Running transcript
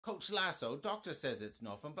Coach Lasso, doctor says it's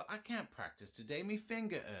nothing, but I can't practice today. Me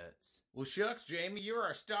finger hurts. Well, shucks, Jamie, you're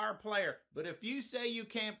our star player. But if you say you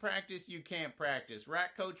can't practice, you can't practice. Right,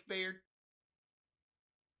 Coach Beard?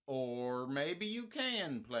 Or maybe you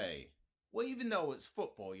can play. Well, even though it's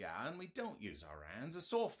football, yeah, and we don't use our hands, a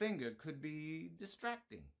sore finger could be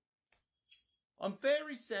distracting. I'm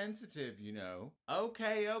very sensitive, you know.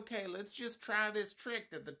 Okay, let's just try this trick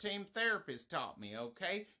that the team therapist taught me,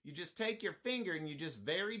 okay? You just take your finger and you just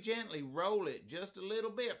very gently roll it just a little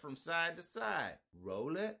bit from side to side.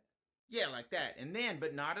 Roll it? Yeah, like that. And then,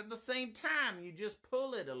 but not at the same time, you just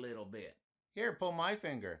pull it a little bit. Here, pull my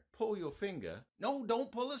finger. Pull your finger. No,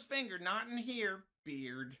 don't pull his finger, not in here,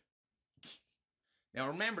 Beard. Now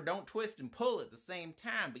remember, don't twist and pull at the same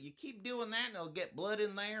time, but you keep doing that and it'll get blood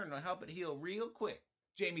in there and it'll help it heal real quick.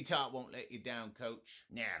 Jamie Tot won't let you down, Coach.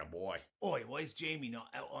 Nah, boy. Oi, why is Jamie not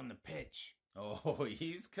out on the pitch? Oh,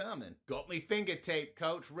 he's coming. Got me finger tape,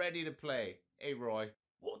 Coach, ready to play. Hey, Roy.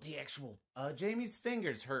 What the actual... Jamie's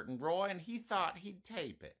finger's hurting, Roy, and he thought he'd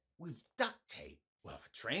tape it. With duct tape. Well,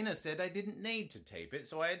 the trainer said I didn't need to tape it,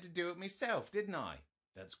 so I had to do it myself, didn't I?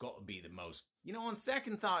 That's got to be the most... You know, on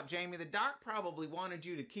second thought, Jamie, the doc probably wanted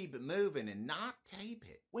you to keep it moving and not tape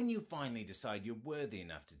it. When you finally decide you're worthy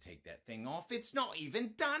enough to take that thing off, it's not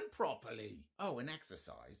even done properly. Oh, an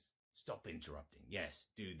exercise. Stop interrupting. Yes,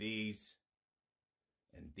 do these,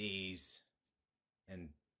 and these, and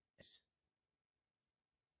this.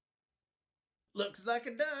 Looks like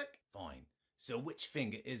a duck. Fine. So which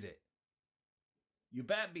finger is it? You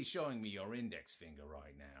better be showing me your index finger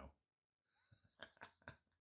right now.